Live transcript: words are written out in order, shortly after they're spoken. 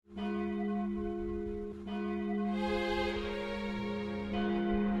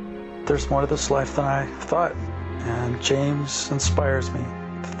there's more to this life than I thought, and James inspires me.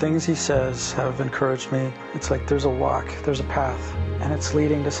 The things he says have encouraged me. It's like there's a walk, there's a path, and it's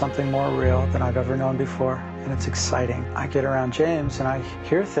leading to something more real than I've ever known before, and it's exciting. I get around James and I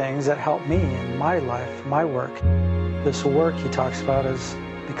hear things that help me in my life, my work. This work he talks about has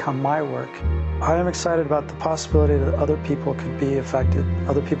become my work. I am excited about the possibility that other people could be affected,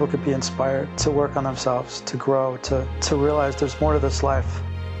 other people could be inspired to work on themselves, to grow, to realize there's more to this life.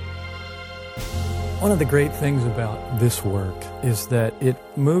 One of the great things about this work is that it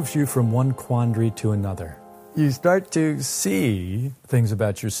moves you from one quandary to another. You start to see things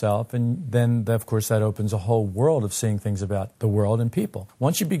about yourself, and then, of course, that opens a whole world of seeing things about the world and people.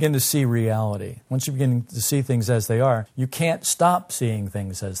 Once you begin to see reality, once you begin to see things as they are, you can't stop seeing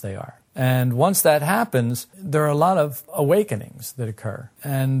things as they are. And once that happens, there are a lot of awakenings that occur.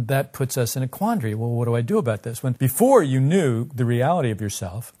 And that puts us in a quandary. Well, what do I do about this? When before you knew the reality of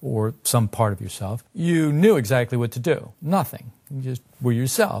yourself, or some part of yourself, you knew exactly what to do. Nothing. You just were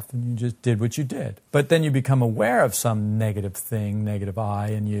yourself, and you just did what you did. But then you become aware of some negative thing, negative I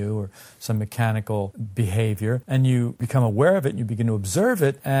in you, or some mechanical behavior, and you become aware of it, and you begin to observe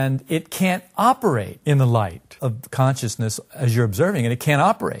it, and it can't operate in the light of consciousness as you're observing it. It can't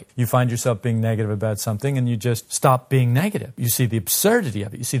operate. You find yourself being negative about something, and you just stop being negative. You see the absurdity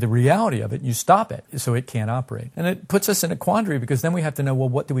of it. You see the reality of it, and you stop it, so it can't operate. And it puts us in a quandary, because then we have to know, well,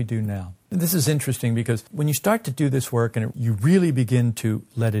 what do we do now? And this is interesting, because when you start to do this work, and you really begin to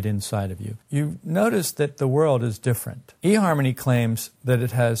let it inside of you, you notice that the world is different. eHarmony claims that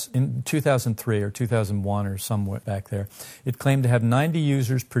it has, in 2003 or 2001 or somewhere back there, it claimed to have 90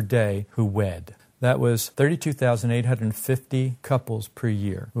 users per day who wed. That was 32,850 couples per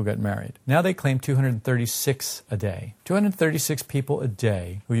year who got married. Now they claim 236 a day. 236 people a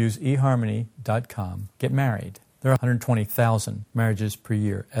day who use eHarmony.com get married. There are 120,000 marriages per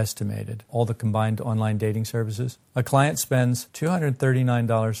year estimated, all the combined online dating services. A client spends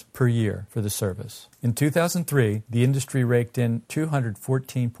 $239 per year for the service. In 2003, the industry raked in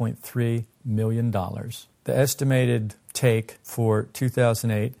 $214.3 million. The estimated take for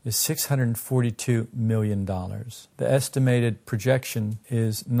 2008 is $642 million. The estimated projection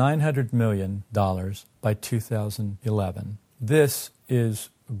is $900 million by 2011. This is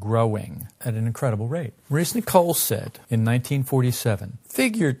growing at an incredible rate. Maurice Nicoll said in 1947,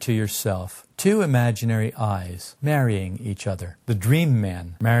 "Figure to yourself two imaginary eyes marrying each other. The dream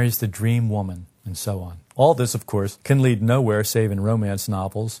man marries the dream woman," and so on. All this, of course, can lead nowhere save in romance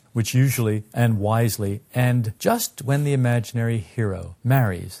novels, which usually and wisely end just when the imaginary hero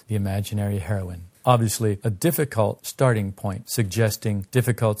marries the imaginary heroine. Obviously, a difficult starting point, suggesting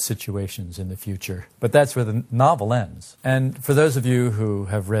difficult situations in the future. But that's where the novel ends. And for those of you who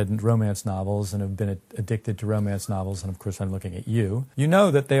have read romance novels and have been addicted to romance novels, and of course I'm looking at you, you know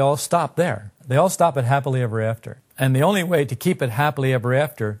that they all stop there. They all stop at happily ever after. And the only way to keep it happily ever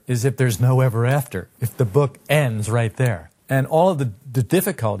after is if there's no ever after, if the book ends right there. And all of the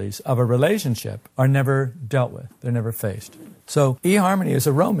difficulties of a relationship are never dealt with. They're never faced. So eHarmony is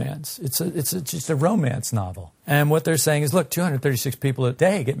a romance. It's just a romance novel. And what they're saying is, look, 236 people a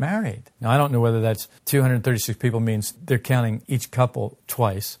day get married. Now, I don't know whether that's 236 people means they're counting each couple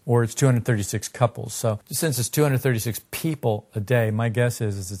twice, or it's 236 couples. So since it's 236 people a day, my guess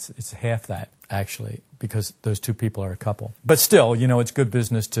is it's half that, actually, because those two people are a couple. But still, you know, it's good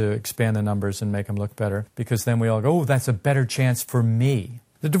business to expand the numbers and make them look better, because then we all go, oh, that's a better chance for me.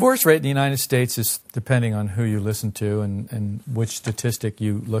 The divorce rate in the United States is, depending on who you listen to and which statistic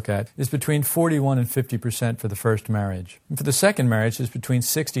you look at, is between 41 and 50% for the first marriage. And for the second marriage, it's between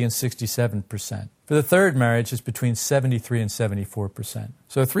 60 and 67%. For the third marriage, it's between 73 and 74%.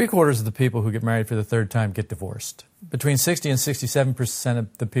 So 3/4 of the people who get married for the third time get divorced. Between 60 and 67%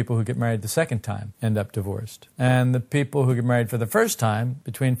 of the people who get married the second time end up divorced. And the people who get married for the first time,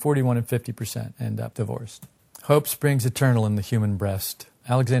 between 41 and 50% end up divorced. Hope springs eternal in the human breast.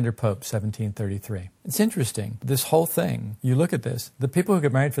 Alexander Pope, 1733. It's interesting. This whole thing, you look at this, the people who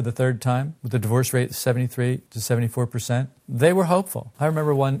get married for the third time, with the divorce rate 73 to 74%, they were hopeful. I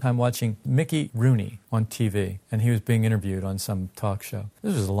remember one time watching Mickey Rooney on TV, and he was being interviewed on some talk show.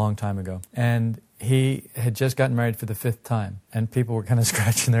 This was a long time ago. And he had just gotten married for the 5th time, and people were kind of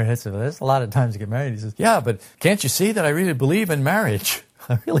scratching their heads. Well, there's a lot of times to get married. He says, yeah, but can't you see that I really believe in marriage?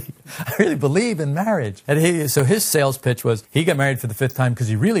 I really believe in marriage. And so his sales pitch was he got married for the 5th time because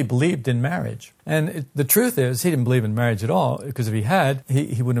he really believed in marriage. And the truth is, he didn't believe in marriage at all, because if he had,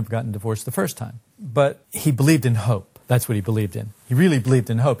 he wouldn't have gotten divorced the first time. But he believed in hope. That's what he believed in. He really believed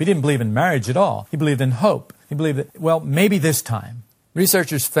in hope. He didn't believe in marriage at all. He believed in hope. He believed that, well, maybe this time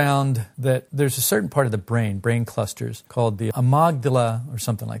Researchers found that there's a certain part of the brain clusters, called the amygdala or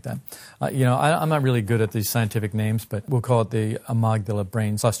something like that. I'm not really good at these scientific names, but we'll call it the amygdala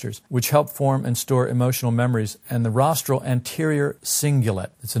brain clusters, which help form and store emotional memories, and the rostral anterior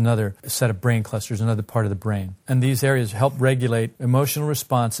cingulate. It's another set of brain clusters, another part of the brain. And these areas help regulate emotional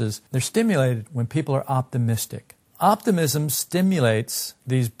responses. They're stimulated when people are optimistic. Optimism stimulates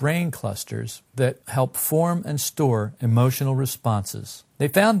these brain clusters that help form and store emotional responses. They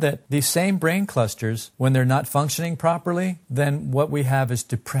found that these same brain clusters, when they're not functioning properly, then what we have is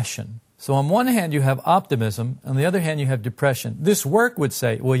depression. So on one hand, you have optimism. On the other hand, you have depression. This work would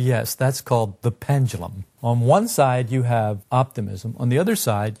say, well, yes, that's called the pendulum. On one side, you have optimism. On the other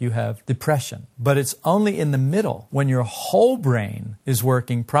side, you have depression. But it's only in the middle, when your whole brain is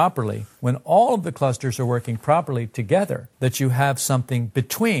working properly, when all of the clusters are working properly together, that you have something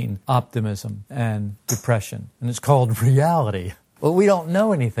between optimism and depression. And it's called reality. Well, we don't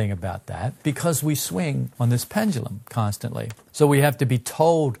know anything about that because we swing on this pendulum constantly. So we have to be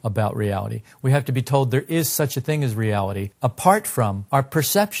told about reality. We have to be told there is such a thing as reality apart from our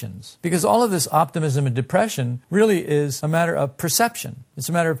perceptions. Because all of this optimism and depression really is a matter of perception. It's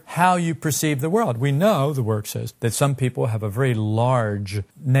a matter of how you perceive the world. We know, the work says, that some people have a very large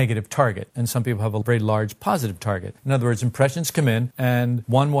negative target and some people have a very large positive target. In other words, impressions come in and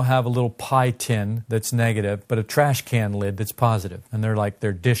one will have a little pie tin that's negative, but a trash can lid that's positive. And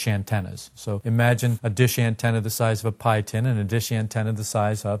they're dish antennas. So imagine a dish antenna the size of a pie tin and a dish antenna the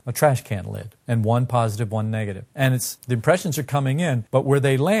size of a trash can lid. And one positive, one negative. And the impressions are coming in, but where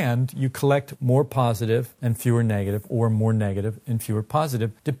they land, you collect more positive and fewer negative, or more negative and fewer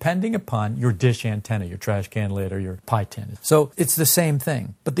positive, depending upon your dish antenna, your trash can lid, or your pie tin. So it's the same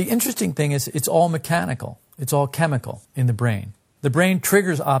thing. But the interesting thing is it's all mechanical. It's all chemical in the brain. The brain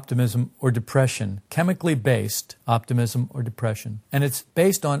triggers optimism or depression, chemically based optimism or depression, and it's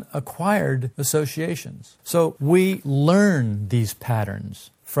based on acquired associations. So we learn these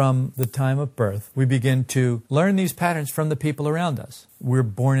patterns from the time of birth. We begin to learn these patterns from the people around us. We're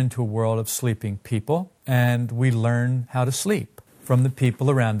born into a world of sleeping people, and we learn how to sleep from the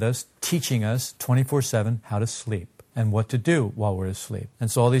people around us, teaching us 24/7 how to sleep and what to do while we're asleep. And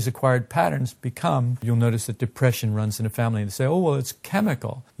so all these acquired patterns become, you'll notice that depression runs in a family, and they say, oh, well, it's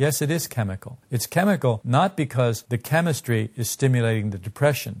chemical. Yes, it is chemical. It's chemical not because the chemistry is stimulating the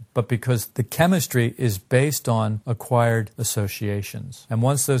depression, but because the chemistry is based on acquired associations. And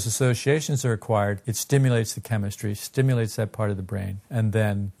once those associations are acquired, it stimulates the chemistry, stimulates that part of the brain, and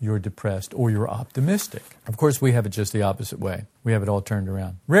then you're depressed or you're optimistic. Of course, we have it just the opposite way. We have it all turned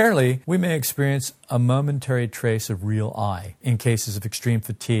around. Rarely, we may experience a momentary trace of real I in cases of extreme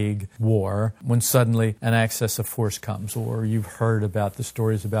fatigue, war, when suddenly an access of force comes. Or you've heard about the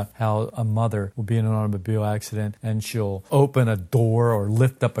stories about how a mother will be in an automobile accident and she'll open a door or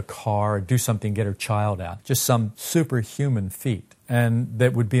lift up a car or do something, get her child out. Just some superhuman feat. And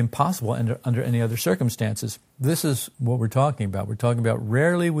that would be impossible under any other circumstances. This is what we're talking about. We're talking about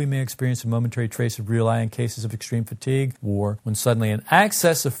rarely we may experience a momentary trace of real I in cases of extreme fatigue, war, when suddenly an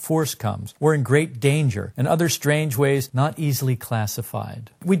access of force comes. We're in great danger in other strange ways not easily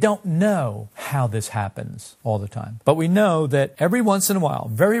classified. We don't know how this happens all the time. But we know that every once in a while,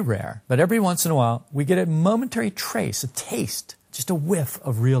 very rare, but every once in a while, we get a momentary trace, a taste, just a whiff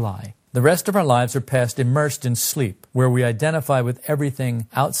of real I. The rest of our lives are passed immersed in sleep, where we identify with everything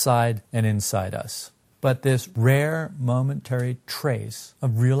outside and inside us. But this rare momentary trace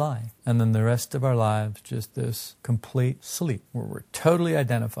of real I. And then the rest of our lives, just this complete sleep, where we're totally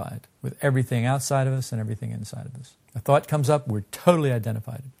identified with everything outside of us and everything inside of us. A thought comes up, we're totally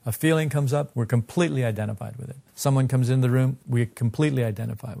identified. A feeling comes up, we're completely identified with it. Someone comes in the room, we completely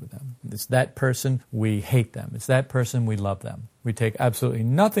identify with them. It's that person, we hate them. It's that person, we love them. We take absolutely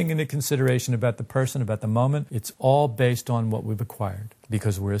nothing into consideration about the person, about the moment. It's all based on what we've acquired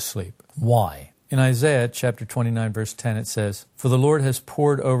because we're asleep. Why? In Isaiah chapter 29, verse 10, it says, "For the Lord has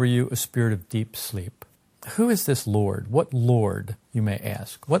poured over you a spirit of deep sleep." Who is this Lord? What Lord, you may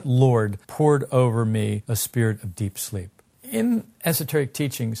ask? What Lord poured over me a spirit of deep sleep? In esoteric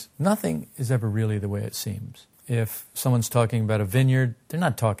teachings, nothing is ever really the way it seems. If someone's talking about a vineyard, they're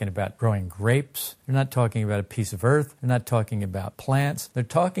not talking about growing grapes. They're not talking about a piece of earth. They're not talking about plants. They're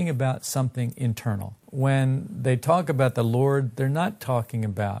talking about something internal. When they talk about the Lord, they're not talking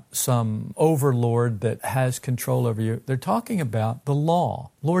about some overlord that has control over you. They're talking about the law.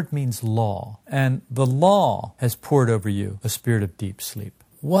 Lord means law. And the law has poured over you a spirit of deep sleep.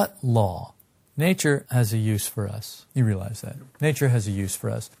 What law? Nature has a use for us. You realize that. Nature has a use for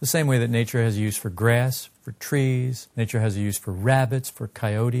us. The same way that nature has a use for grass, for trees. Nature has a use for rabbits, for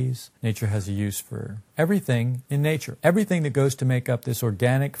coyotes. Nature has a use for everything in nature. Everything that goes to make up this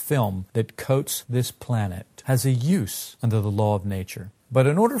organic film that coats this planet has a use under the law of nature. But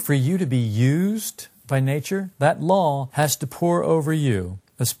in order for you to be used by nature, that law has to pour over you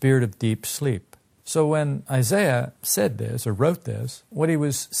a spirit of deep sleep. So when Isaiah said this or wrote this, what he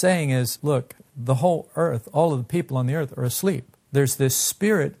was saying is, look, the whole earth, all of the people on the earth are asleep. There's this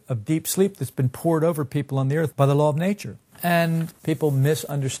spirit of deep sleep that's been poured over people on the earth by the law of nature. And people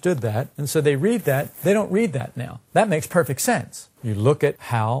misunderstood that. And so they read that. They don't read that now. That makes perfect sense. You look at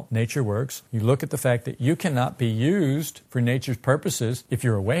how nature works. You look at the fact that you cannot be used for nature's purposes if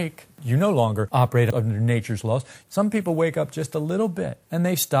you're awake. You no longer operate under nature's laws. Some people wake up just a little bit and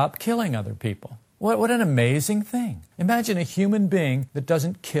they stop killing other people. What an amazing thing. Imagine a human being that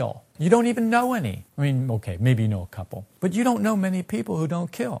doesn't kill. You don't even know any. I mean, okay, maybe you know a couple. But you don't know many people who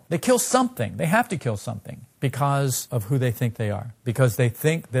don't kill. They kill something. They have to kill something because of who they think they are. Because they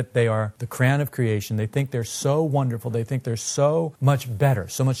think that they are the crown of creation. They think they're so wonderful. They think they're so much better,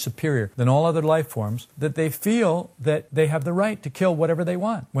 so much superior than all other life forms that they feel that they have the right to kill whatever they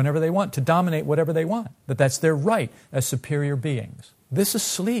want, whenever they want, to dominate whatever they want. That that's their right as superior beings. This is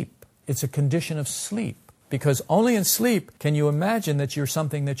sleep. It's a condition of sleep, because only in sleep can you imagine that you're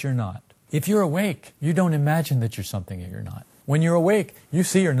something that you're not. If you're awake, you don't imagine that you're something that you're not. When you're awake, you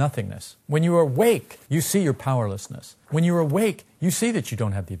see your nothingness. When you're awake, you see your powerlessness. When you're awake, you see that you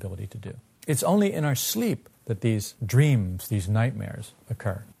don't have the ability to do. It's only in our sleep that these dreams, these nightmares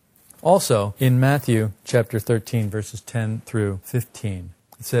occur. Also, in Matthew chapter 13, verses 10 through 15,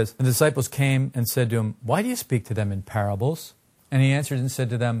 it says, the disciples came and said to him, "Why do you speak to them in parables?" And he answered and said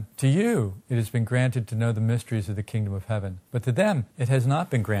to them, "To you it has been granted to know the mysteries of the kingdom of heaven, but to them it has not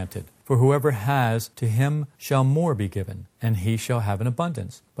been granted. For whoever has, to him shall more be given, and he shall have an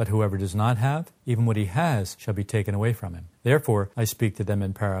abundance. But whoever does not have, even what he has shall be taken away from him. Therefore I speak to them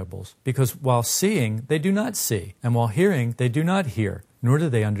in parables, because while seeing they do not see, and while hearing they do not hear, nor do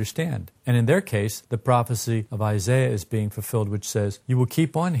they understand. And in their case, the prophecy of Isaiah is being fulfilled, which says, you will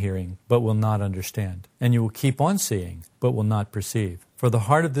keep on hearing, but will not understand. And you will keep on seeing, but will not perceive. For the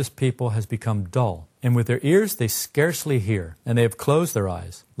heart of this people has become dull, and with their ears they scarcely hear, and they have closed their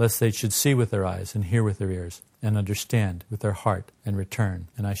eyes, lest they should see with their eyes, and hear with their ears, and understand with their heart, and return,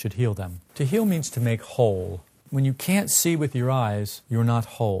 and I should heal them." To heal means to make whole. When you can't see with your eyes, you're not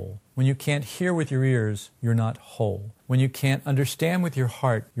whole. When you can't hear with your ears, you're not whole. When you can't understand with your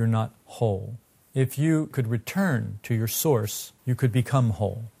heart, you're not whole. If you could return to your source, you could become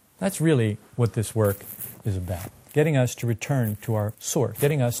whole. That's really what this work is about. Getting us to return to our source,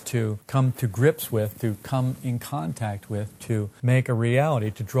 getting us to come to grips with, to come in contact with, to make a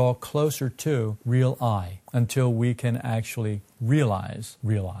reality, to draw closer to real I, until we can actually realize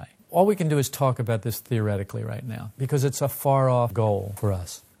real I. All we can do is talk about this theoretically right now, because it's a far-off goal for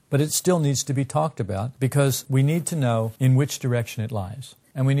us. But it still needs to be talked about, because we need to know in which direction it lies.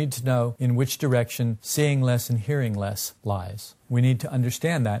 And we need to know in which direction seeing less and hearing less lies. We need to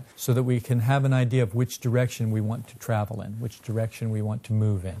understand that so that we can have an idea of which direction we want to travel in, which direction we want to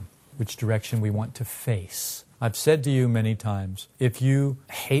move in, which direction we want to face. I've said to you many times, if you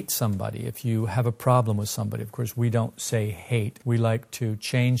hate somebody, if you have a problem with somebody, of course we don't say hate. We like to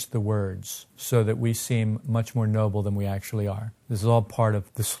change the words so that we seem much more noble than we actually are. This is all part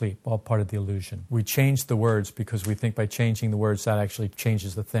of the sleep, all part of the illusion. We change the words because we think by changing the words that actually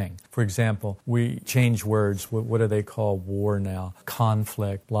changes the thing. For example, we change words. What do they call war now?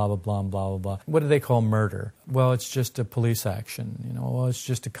 Conflict, blah, blah, blah, blah, blah, blah. What do they call murder? Well, it's just a police action. Well, it's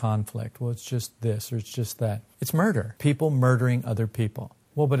just a conflict. Well, it's just this or it's just that. It's murder. People murdering other people.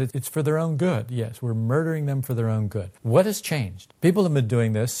 Well, but it's for their own good. Yes, we're murdering them for their own good. What has changed? People have been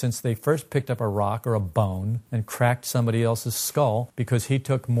doing this since they first picked up a rock or a bone and cracked somebody else's skull because he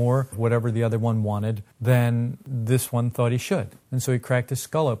took more of whatever the other one wanted than this one thought he should. And so he cracked his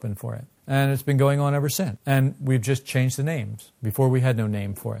skull open for it. And it's been going on ever since. And we've just changed the names. Before we had no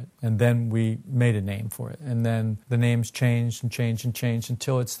name for it. And then we made a name for it. And then the names changed and changed and changed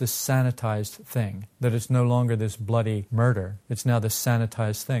until it's this sanitized thing. That it's no longer this bloody murder. It's now this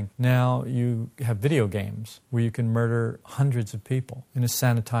sanitized thing. Now you have video games where you can murder hundreds of people in a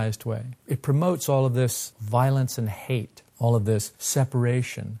sanitized way. It promotes all of this violence and hate. All of this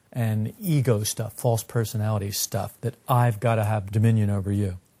separation and ego stuff, false personality stuff, that I've got to have dominion over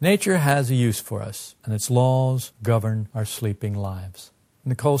you. Nature has a use for us, and its laws govern our sleeping lives.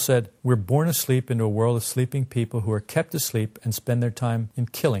 Nicole said, "We're born asleep into a world of sleeping people who are kept asleep and spend their time in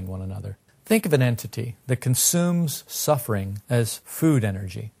killing one another." Think of an entity that consumes suffering as food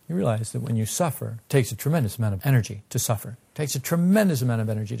energy. You realize that when you suffer, it takes a tremendous amount of energy to suffer. It takes a tremendous amount of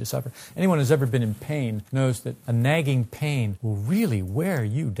energy to suffer. Anyone who's ever been in pain knows that a nagging pain will really wear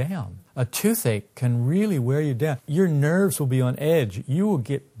you down. A toothache can really wear you down. Your nerves will be on edge. You will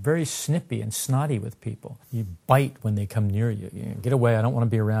get very snippy and snotty with people. You bite when they come near you. You get away. I don't want to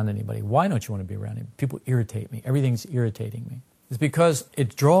be around anybody. Why don't you want to be around anybody? People irritate me. Everything's irritating me. It's because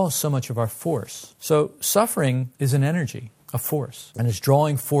it draws so much of our force. So suffering is an energy, a force, and it's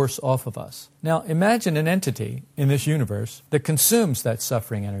drawing force off of us. Now imagine an entity in this universe that consumes that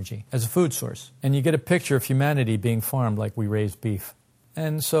suffering energy as a food source. And you get a picture of humanity being farmed like we raise beef.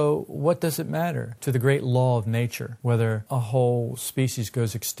 And so what does it matter to the great law of nature, whether a whole species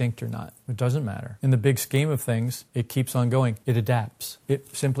goes extinct or not? It doesn't matter. In the big scheme of things, it keeps on going. It adapts.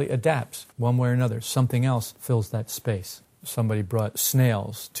 It simply adapts one way or another. Something else fills that space. Somebody brought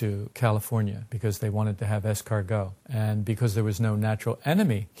snails to California because they wanted to have escargot. And because there was no natural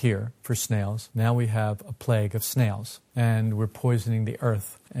enemy here for snails, now we have a plague of snails. And we're poisoning the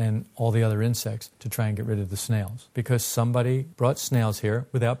earth and all the other insects to try and get rid of the snails. Because somebody brought snails here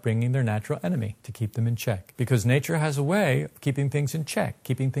without bringing their natural enemy to keep them in check. Because nature has a way of keeping things in check,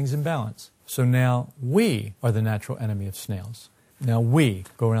 keeping things in balance. So now we are the natural enemy of snails. Now we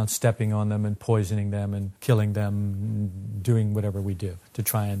go around stepping on them and poisoning them and killing them, doing whatever we do to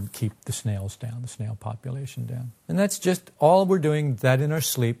try and keep the snails down, the snail population down. And that's just all we're doing, that in our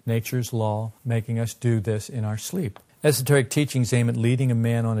sleep, nature's law, making us do this in our sleep. Esoteric teachings aim at leading a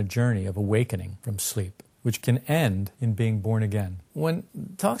man on a journey of awakening from sleep, which can end in being born again. When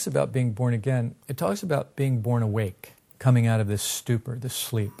it talks about being born again, it talks about being born awake, coming out of this stupor, this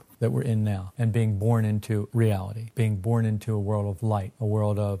sleep that we're in now, and being born into reality, being born into a world of light, a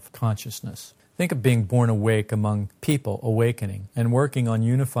world of consciousness. Think of being born awake among people, awakening, and working on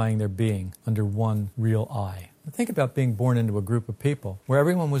unifying their being under one real I. Think about being born into a group of people where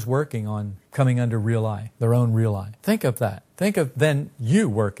everyone was working on coming under real I, their own real I. Think of that. Think of then you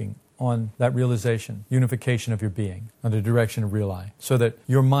working on that realization, unification of your being under the direction of real I, so that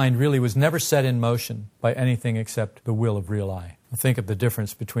your mind really was never set in motion by anything except the will of real I. Think of the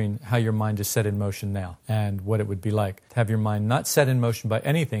difference between how your mind is set in motion now and what it would be like to have your mind not set in motion by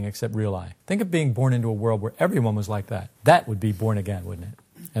anything except real I. Think of being born into a world where everyone was like that. That would be born again, wouldn't it?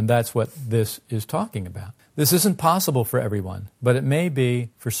 And that's what this is talking about. This isn't possible for everyone, but it may be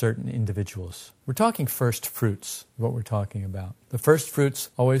for certain individuals. We're talking first fruits, what we're talking about. The first fruits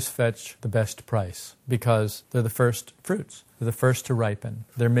always fetch the best price because they're the first fruits. They're the first to ripen.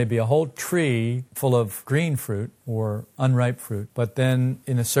 There may be a whole tree full of green fruit or unripe fruit, but then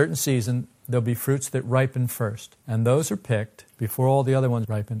in a certain season, there'll be fruits that ripen first. And those are picked before all the other ones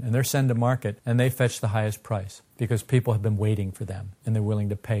ripen, and they're sent to market, and they fetch the highest price because people have been waiting for them, and they're willing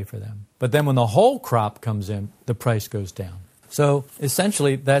to pay for them. But then when the whole crop comes in, the price goes down. So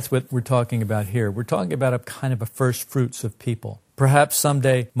essentially, that's what we're talking about here. We're talking about a kind of a first fruits of people. Perhaps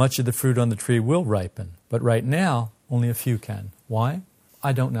someday much of the fruit on the tree will ripen, but right now, only a few can. Why?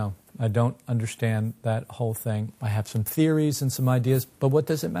 I don't know. I don't understand that whole thing. I have some theories and some ideas, but what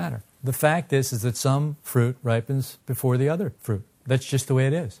does it matter? The fact is that some fruit ripens before the other fruit. That's just the way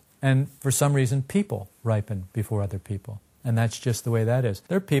it is. And for some reason, people ripen before other people. And that's just the way that is.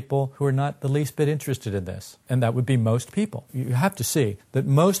 There are people who are not the least bit interested in this. And that would be most people. You have to see that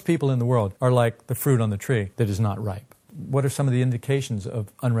most people in the world are like the fruit on the tree that is not ripe. What are some of the indications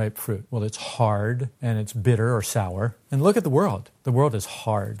of unripe fruit? Well, it's hard and it's bitter or sour. And look at the world. The world is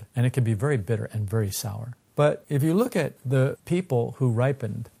hard and it can be very bitter and very sour. But if you look at the people who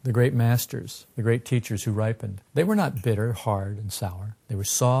ripened, the great masters, the great teachers who ripened, they were not bitter, hard, and sour. They were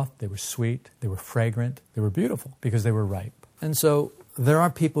soft, they were sweet, they were fragrant, they were beautiful because they were ripe. And so there are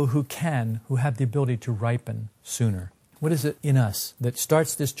people who have the ability to ripen sooner. What is it in us that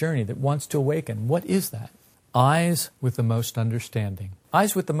starts this journey, that wants to awaken? What is that? Eyes with the most understanding.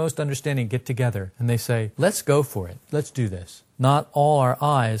 Eyes with the most understanding get together and they say, let's go for it. Let's do this. Not all our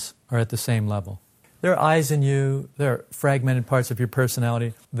eyes are at the same level. There are eyes in you, there are fragmented parts of your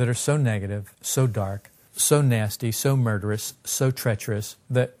personality that are so negative, so dark, so nasty, so murderous, so treacherous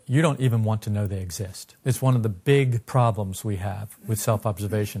that you don't even want to know they exist. It's one of the big problems we have with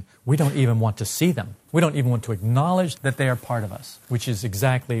self-observation. We don't even want to see them. We don't even want to acknowledge that they are part of us, which is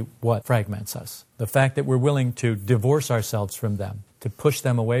exactly what fragments us. The fact that we're willing to divorce ourselves from them, to push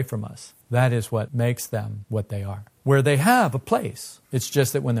them away from us, that is what makes them what they are. Where they have a place. It's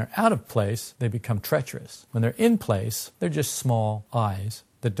just that when they're out of place, they become treacherous. When they're in place, they're just small eyes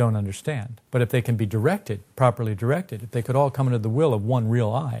that don't understand. But if they can be directed, properly directed, if they could all come into the will of one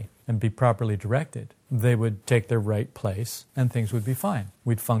real eye and be properly directed, they would take their right place and things would be fine.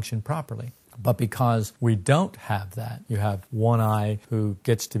 We'd function properly. But because we don't have that, you have one eye who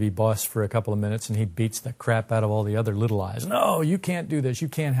gets to be boss for a couple of minutes and he beats the crap out of all the other little eyes. No, you can't do this. You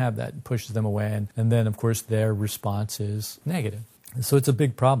can't have that. And pushes them away. And then, of course, their response is negative. So it's a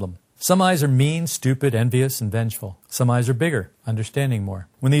big problem. Some eyes are mean, stupid, envious, and vengeful. Some eyes are bigger, understanding more.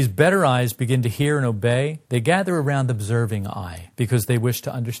 When these better eyes begin to hear and obey, they gather around the observing eye because they wish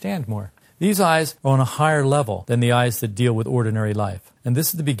to understand more. These eyes are on a higher level than the eyes that deal with ordinary life. And this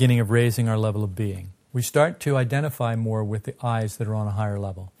is the beginning of raising our level of being. We start to identify more with the eyes that are on a higher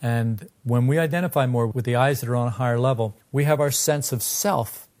level. And when we identify more with the eyes that are on a higher level, we have our sense of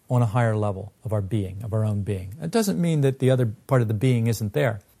self on a higher level of our being, of our own being. It doesn't mean that the other part of the being isn't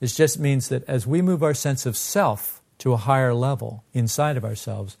there. It just means that as we move our sense of self to a higher level inside of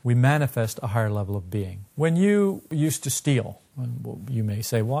ourselves, we manifest a higher level of being. When you used to steal, you may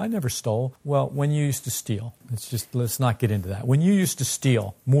say, well, I never stole. Well, when you used to steal, let's not get into that. When you used to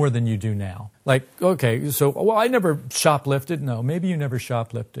steal more than you do now, like, okay, so, well, I never shoplifted. No, maybe you never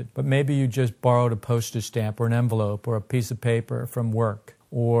shoplifted, but maybe you just borrowed a postage stamp or an envelope or a piece of paper from work.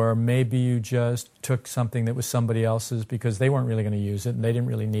 Or maybe you just took something that was somebody else's because they weren't really going to use it and they didn't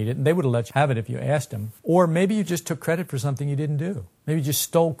really need it and they would have let you have it if you asked them. Or maybe you just took credit for something you didn't do. Maybe you just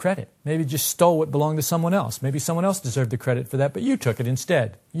stole credit. Maybe you just stole what belonged to someone else. Maybe someone else deserved the credit for that, but you took it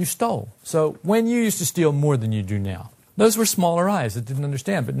instead. You stole. So when you used to steal more than you do now, those were smaller eyes that didn't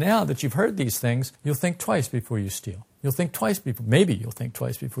understand. But now that you've heard these things, you'll think twice before you steal. Maybe you'll think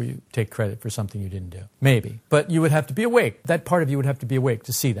twice before you take credit for something you didn't do. Maybe. But you would have to be awake. That part of you would have to be awake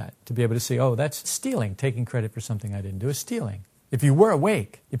to see that, to be able to see, oh, that's stealing. Taking credit for something I didn't do is stealing. If you were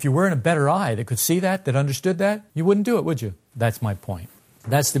awake, if you were in a better eye that could see that understood that, you wouldn't do it, would you? That's my point.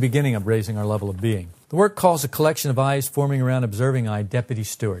 That's the beginning of raising our level of being. The work calls a collection of eyes forming around observing eye deputy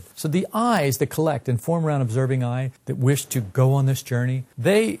steward. So the eyes that collect and form around observing eye that wish to go on this journey,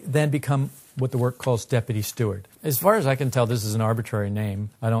 they then become what the work calls deputy steward. As far as I can tell, this is an arbitrary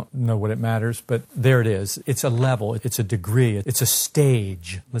name. I don't know what it matters, but there it is. It's a level, it's a degree, it's a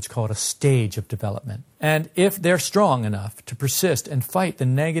stage. Let's call it a stage of development. And if they're strong enough to persist and fight the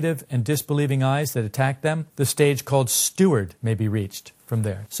negative and disbelieving eyes that attack them, the stage called steward may be reached from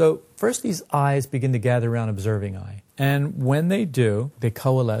there. So first these eyes begin to gather around observing eye. And when they do, they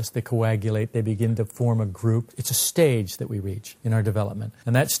coalesce, they coagulate, they begin to form a group. It's a stage that we reach in our development.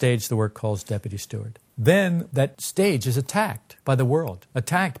 And that stage the work calls deputy steward. Then that stage is attacked by the world,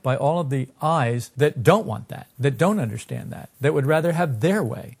 attacked by all of the eyes that don't want that don't understand that would rather have their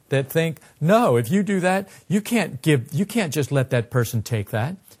way, that think, no, if you do that, you can't just let that person take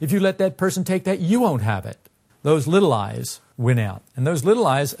that. If you let that person take that, you won't have it. Those little eyes win out. And those little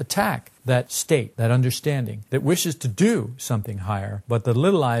eyes attack that state, that understanding that wishes to do something higher, but the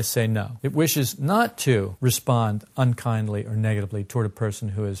little eyes say no. It wishes not to respond unkindly or negatively toward a person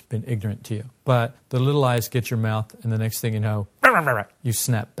who has been ignorant to you. But the little eyes get your mouth, and the next thing you know, you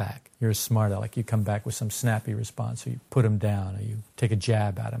snap back. You're a smart aleck. You come back with some snappy response, or you put them down, or you take a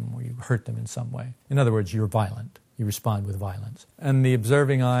jab at them, or you hurt them in some way. In other words, you're violent. You respond with violence. And the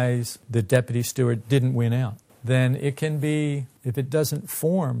observing eyes, the deputy steward, didn't win out. Then it can be, if it doesn't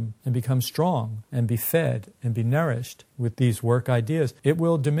form and become strong and be fed and be nourished with these work ideas, it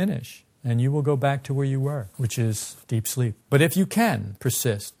will diminish and you will go back to where you were, which is deep sleep. But if you can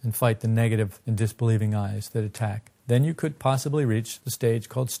persist and fight the negative and disbelieving eyes that attack, then you could possibly reach the stage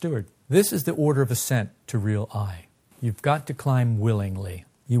called steward. This is the order of ascent to real I. You've got to climb willingly.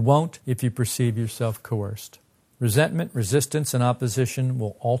 You won't if you perceive yourself coerced. Resentment, resistance, and opposition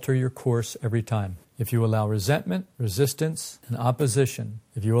will alter your course every time. If you allow resentment, resistance, and opposition,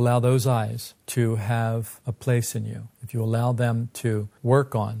 if you allow those eyes to have a place in you, if you allow them to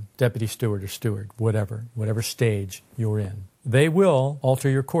work on deputy steward or steward, whatever stage you're in, they will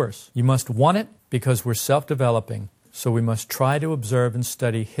alter your course. You must want it because we're self-developing, so we must try to observe and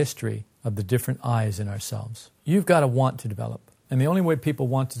study history of the different eyes in ourselves. You've got to want to develop, and the only way people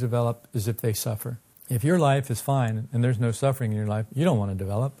want to develop is if they suffer. If your life is fine and there's no suffering in your life, you don't want to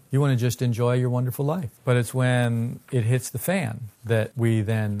develop. You want to just enjoy your wonderful life. But it's when it hits the fan that we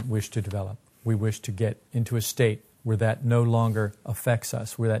then wish to develop. We wish to get into a state where that no longer affects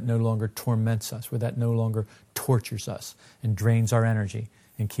us, where that no longer torments us, where that no longer tortures us and drains our energy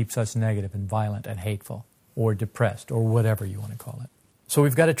and keeps us negative and violent and hateful or depressed or whatever you want to call it. So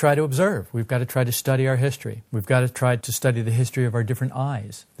we've got to try to observe. We've got to try to study our history. We've got to try to study the history of our different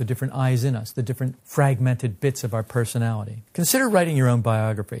eyes, the different eyes in us, the different fragmented bits of our personality. Consider writing your own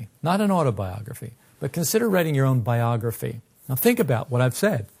biography, not an autobiography, but consider writing your own biography. Now think about what I've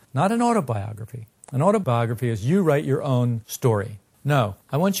said, not an autobiography. An autobiography is you write your own story. No,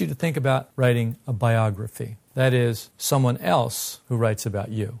 I want you to think about writing a biography. That is, someone else who writes about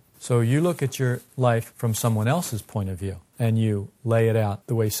you. So you look at your life from someone else's point of view, and you lay it out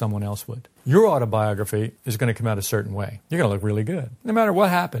the way someone else would. Your autobiography is going to come out a certain way. You're going to look really good. No matter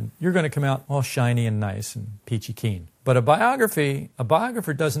what happened, you're going to come out all shiny and nice and peachy keen. But a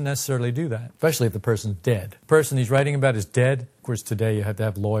biographer doesn't necessarily do that, especially if the person's dead. The person he's writing about is dead. Of course, today you have to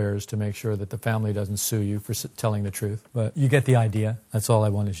have lawyers to make sure that the family doesn't sue you for telling the truth. But you get the idea. That's all I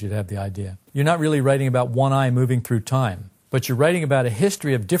want is you to have the idea. You're not really writing about one eye moving through time, but you're writing about a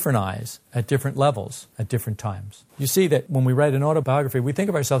history of different eyes at different levels at different times. You see that when we write an autobiography, we think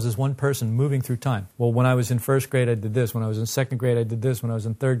of ourselves as one person moving through time. Well, when I was in first grade, I did this. When I was in second grade, I did this. When I was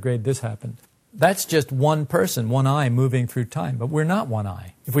in third grade, this happened. That's just one person, one eye moving through time, but we're not one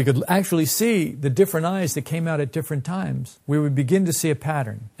eye. If we could actually see the different eyes that came out at different times, we would begin to see a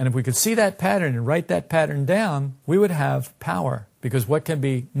pattern. And if we could see that pattern and write that pattern down, we would have power, because what can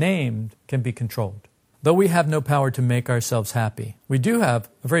be named can be controlled. Though we have no power to make ourselves happy, we do have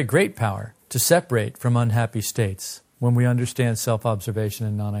a very great power to separate from unhappy states when we understand self-observation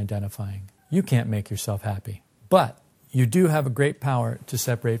and non-identifying. You can't make yourself happy, but you do have a great power to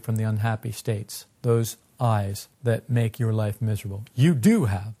separate from the unhappy states, those eyes that make your life miserable. You do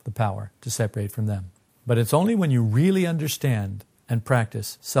have the power to separate from them. But it's only when you really understand and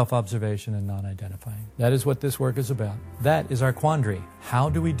practice self-observation and non-identifying. That is what this work is about. That is our quandary. How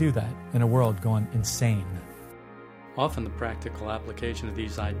do we do that in a world going insane? Often the practical application of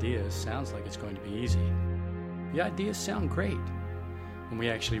these ideas sounds like it's going to be easy. The ideas sound great. When we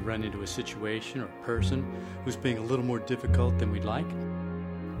actually run into a situation or a person who's being a little more difficult than we'd like,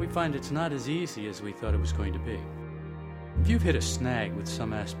 we find it's not as easy as we thought it was going to be. If you've hit a snag with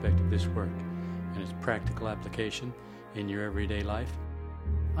some aspect of this work and its practical application in your everyday life,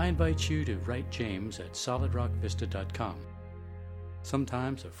 I invite you to write James at solidrockvista.com.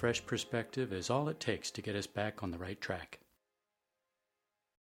 Sometimes a fresh perspective is all it takes to get us back on the right track.